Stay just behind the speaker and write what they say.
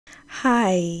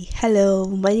Hi, hello,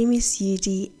 my name is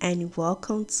UD and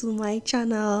welcome to my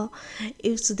channel.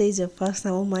 If today is your first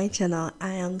time on my channel,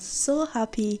 I am so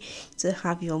happy to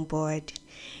have you on board.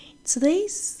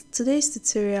 Today's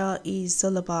tutorial is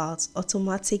all about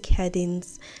automatic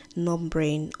headings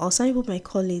numbering, or some people might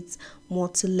call it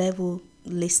multi-level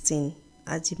listing,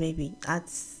 as you may be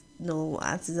as no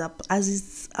as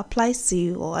it applies to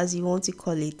you or as you want to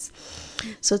call it.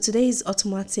 So today is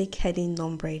automatic heading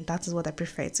numbering. That is what I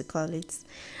prefer to call it.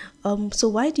 So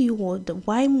why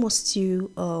must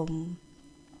you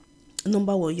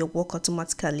number your work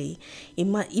automatically?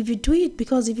 If you do it,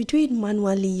 because if you do it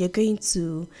manually, you're going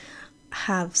to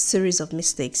have series of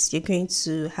mistakes. You're going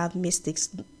to have mistakes,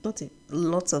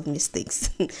 lots of mistakes.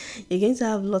 You're going to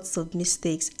have lots of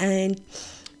mistakes, and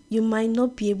you might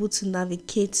not be able to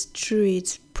navigate through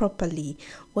it properly.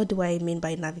 What do I mean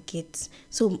by navigate?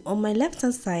 So on my left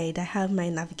hand side, I have my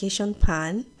navigation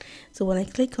pan. So when I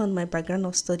click on my background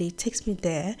of study, it takes me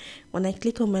there. When I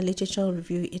click on my literature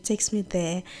review, it takes me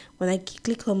there. When I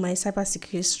click on my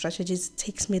cybersecurity strategies, it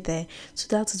takes me there. So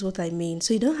that is what I mean.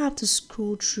 So you don't have to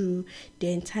scroll through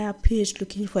the entire page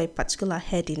looking for a particular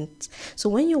heading. So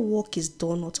when your work is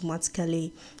done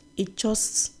automatically, it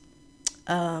just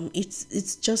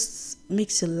just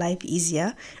makes your life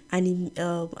easier, and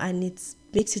it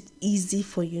makes it easy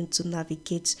for you to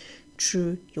navigate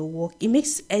through your work. It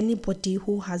makes anybody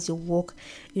who has your work,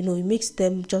 it makes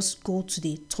them just go to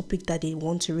the topic that they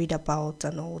want to read about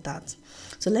and all that.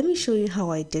 So let me show you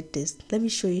how I did this. Let me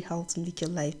show you how to make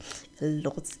your life a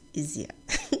lot easier.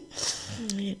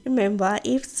 Remember,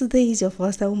 if today is your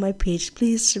first time on my page,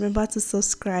 please remember to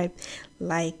subscribe,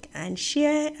 like and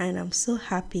share, and I'm so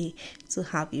happy to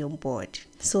have you on board.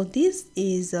 So this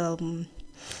is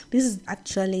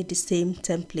actually the same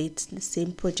template, the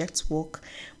same project work,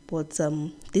 but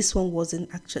this one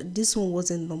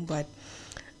wasn't numbered.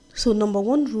 So number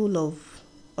one rule of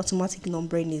automatic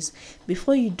numbering is,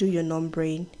 before you do your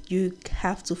numbering, you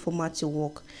have to format your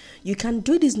work. You can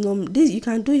do you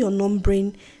can do your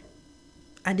numbering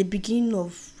at the beginning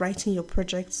of writing your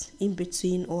project, in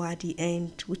between, or at the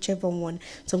end, whichever one.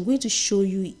 So I'm going to show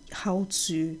you how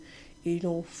to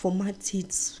format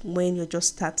it when you're just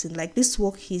starting. Like, this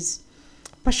work is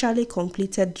partially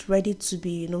completed, ready to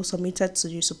be submitted to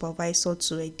your supervisor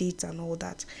to edit and all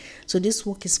that. So this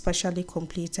work is partially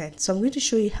completed. So I'm going to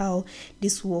show you how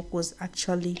this work was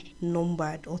actually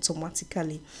numbered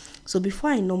automatically. So before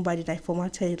I numbered it, I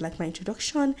formatted it like my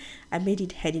introduction. I made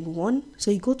it heading 1. So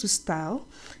you go to style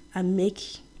and make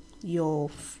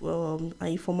your and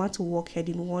you format to work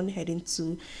heading 1, heading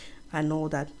 2 and all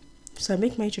that. So I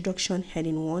make my introduction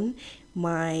heading 1,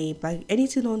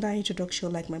 anything on that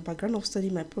introduction, like my background of study,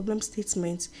 my problem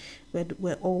statements,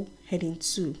 were all heading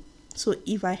 2. So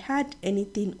if I had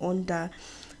anything on the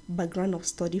background of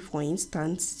study, for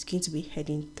instance, it's going to be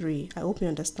heading 3. I hope you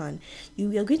understand.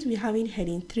 You are going to be having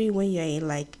heading 3 when you're in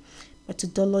like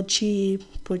methodology,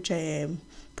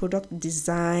 product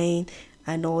design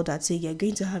and all that. So you're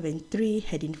going to have in 3,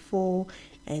 heading 4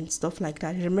 and stuff like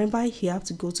that. Remember, you have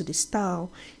to go to the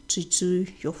style to do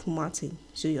your formatting.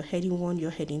 So you're heading 1,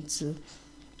 you're heading 2.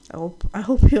 I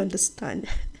hope you understand.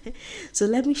 So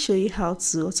let me show you how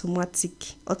to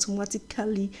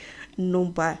automatically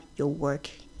number your work.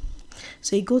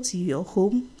 So you go to your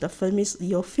home, your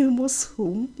famous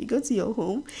home. You go to your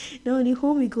home. Now in the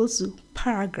home, you go to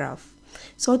paragraph.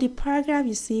 So the paragraph,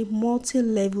 you see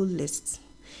multi-level list.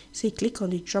 So you click on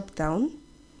the drop down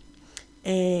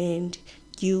and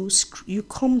you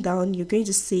come down. You're going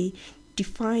to say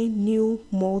define new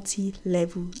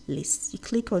multi-level list. You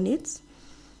click on it.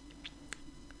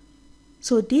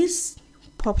 So this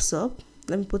pops up.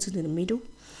 Let me put it in the middle.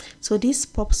 So this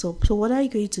pops up. So what are you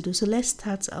going to do? So let's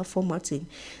start our formatting.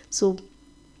 So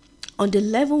on the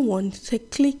level 1,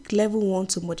 click level 1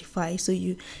 to modify. So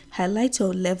you highlight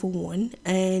your level 1,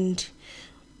 and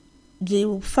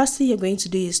the first thing you're going to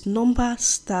do is number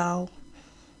style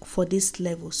for this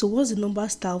level. So what's the number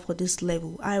style for this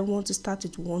level? I want to start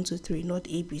with 1 to 3, not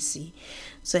ABC.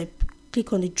 So I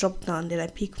click on the drop down, then I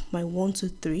pick my 1 to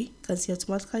 3. You can see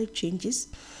automatically changes.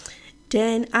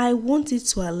 Then I want it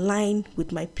to align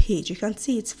with my page. You can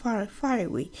see it's far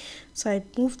away. So I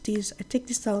move this, I take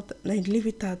this out and I leave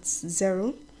it at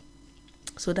 0.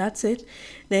 So that's it.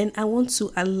 Then I want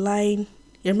to align.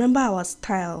 Remember, our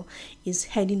style is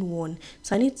heading 1.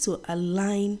 So I need to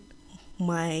align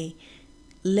my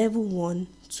level 1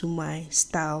 to my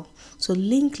style. So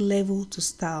link level to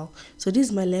style. So this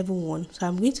is my level 1. So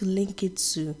I'm going to link it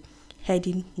to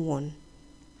heading 1.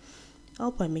 I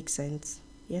hope I make sense.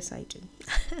 Yes, I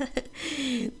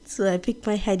do. So I picked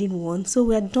my heading 1. So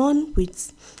we're done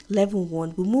with level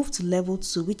 1. We move to level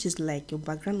 2, which is like your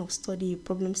background of study,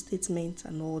 problem statement,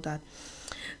 and all that.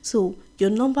 So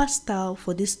your number style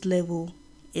for this level,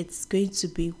 it's going to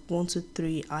be 1 to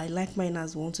 3. I like mine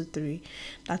as 1 to 3.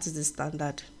 That is the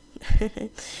standard.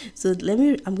 So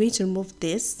I'm going to remove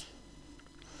this.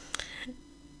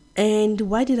 And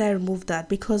why did I remove that?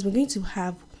 Because we're going to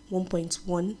have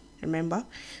 1.1, remember?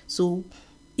 So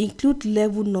include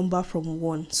level number from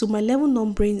 1. So my level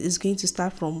numbering is going to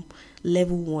start from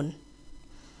level 1.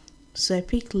 So I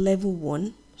pick level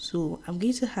 1. So I'm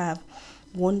going to have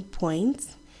 1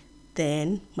 point.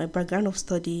 Then my background of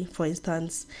study, for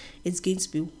instance, it's going to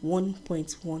be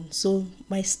 1.1. So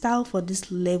my style for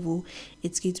this level,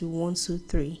 it's going to be 1, 2,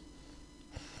 3.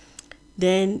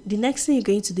 Then the next thing you're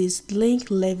going to do is link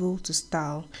level to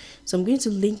style. So I'm going to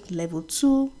link level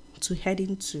 2 to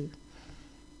heading 2.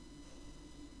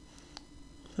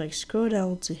 So I scroll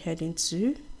down to heading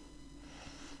 2.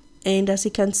 And as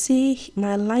you can see,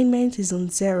 my alignment is on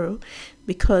 0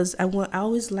 because I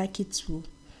always like it to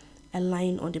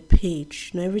align on the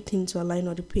page. Everything to align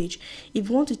on the page. If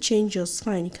you want to change yours,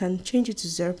 fine. You can change it to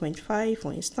 0.5,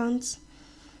 for instance.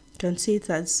 You can see it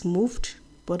has moved,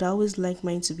 but I always like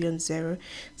mine to be on 0.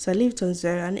 So I leave it on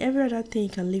 0, and every other thing you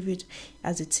can leave it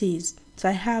as it is. So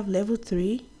I have level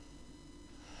 3.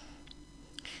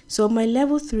 So my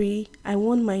level 3, I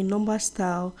want my number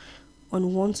style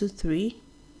on 1 to 3.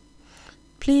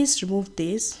 Please remove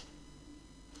this.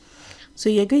 So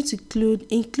you're going to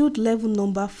include level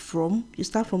number from, you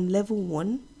start from level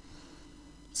 1.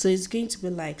 So it's going to be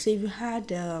like, so if you had,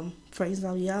 for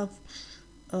example, you have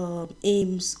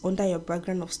aims under your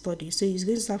background of study. So it's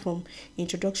going to start from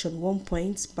introduction 1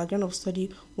 point, background of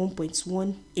study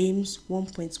 1.1, aims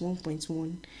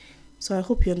 1.1.1. So I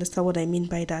hope you understand what I mean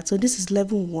by that. So this is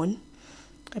level 1.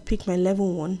 I pick my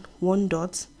level 1, 1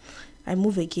 dot. I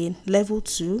move again, level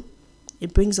 2.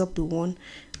 It brings up the 1.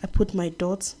 I put my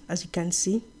dots, as you can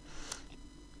see.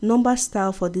 Number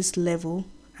style for this level,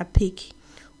 I pick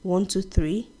 1, 2,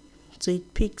 3. So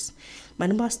it picks, my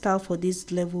number style for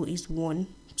this level is 1,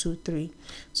 2, 3.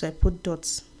 So I put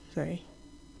dots. Sorry,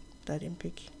 that didn't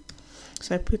pick.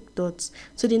 So I put dots.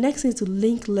 So the next thing is to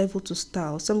link level to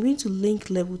style. So I'm going to link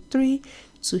level 3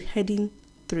 to heading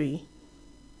 3.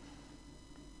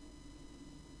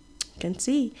 Can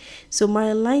see, so my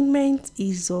alignment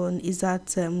is at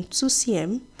 2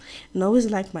 cm, and I always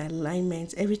like my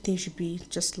alignment, everything should be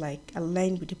just like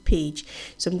aligned with the page.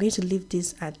 So I'm going to leave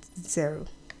this at 0.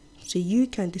 So you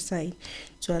can decide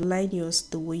to align yours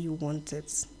the way you want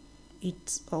it.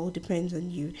 It all depends on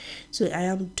you. So I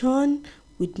am done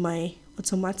with my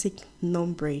automatic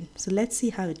numbering. So let's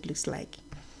see how it looks like.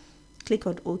 Click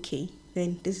on OK.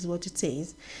 Then this is what it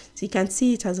says. So you can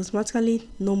see it has automatically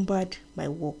numbered my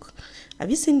work. Have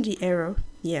you seen the error?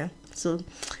 Yeah. So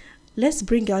let's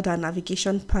bring out our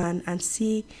navigation pan and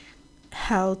see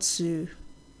how to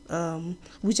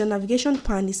with your navigation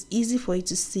pan, it's easy for you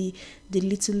to see the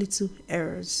little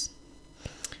errors.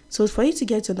 So for you to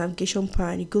get your navigation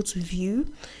pan, you go to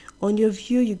view. On your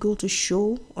view, you go to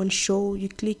show. On show, you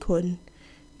click on,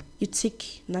 you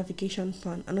tick navigation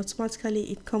pan, and automatically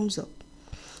it comes up.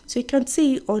 So you can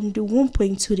see on the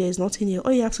 1.2 there is nothing here.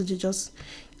 All you have to do is just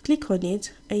click on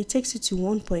it and it takes you to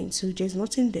 1.2. There's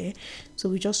nothing there, so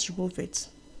we just remove it.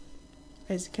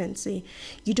 As you can see,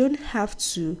 you don't have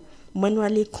to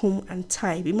manually come and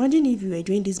type. Imagine if you were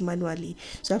doing this manually.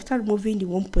 So after removing the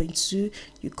 1.2,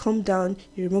 you come down,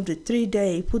 you remove the 3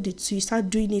 there, you put the 2, you start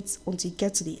doing it until you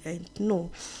get to the end. No,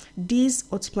 this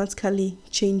automatically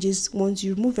changes. Once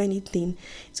you remove anything,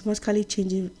 it automatically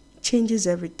changes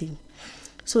everything.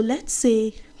 So let's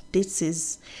say this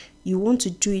is, you want to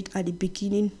do it at the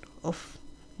beginning of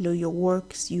your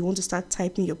works, you want to start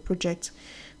typing your project.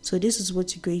 So this is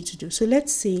what you're going to do. So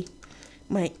let's say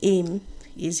my aim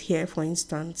is here, for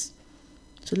instance.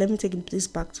 So let me take this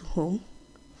back to home.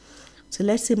 So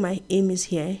let's say my aim is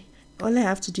here. All I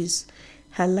have to do is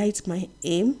highlight my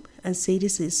aim and say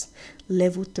this is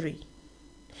level 3.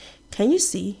 Can you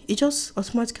see? It just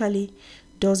automatically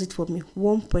does it for me,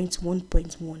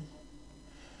 1.1.1.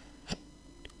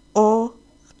 Or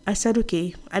I said,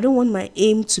 okay, I don't want my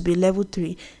aim to be level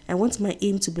 3. I want my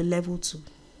aim to be level 2.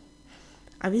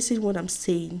 Have you seen what I'm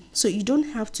saying? So you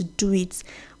don't have to do it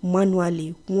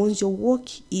manually. Once your work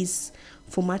is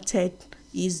formatted,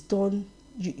 is done,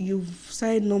 you've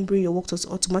started numbering your work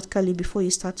automatically before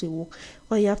you start your work.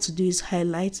 All you have to do is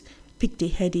highlight, pick the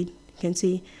heading. You can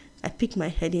see I pick my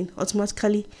heading.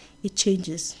 Automatically, it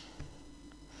changes.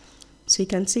 So you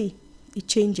can see it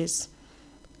changes.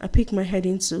 I pick my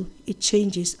heading to, it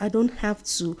changes. I don't have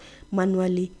to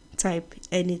manually type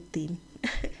anything.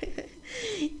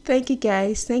 Thank you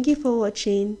guys, thank you for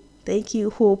watching. Thank you.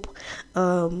 Hope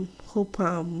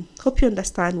you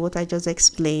understand what I just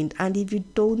explained, and if you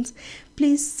don't,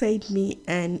 please send me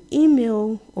an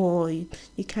email, or you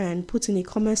can put in the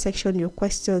comment section your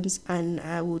questions, and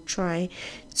I will try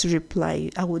to reply you.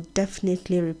 I will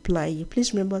definitely reply you.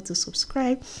 Please remember to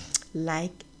subscribe,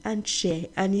 like, and share.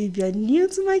 And if you're new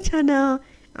to my channel,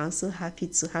 I'm so happy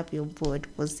to have you on board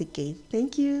once again.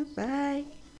 Thank you. Bye.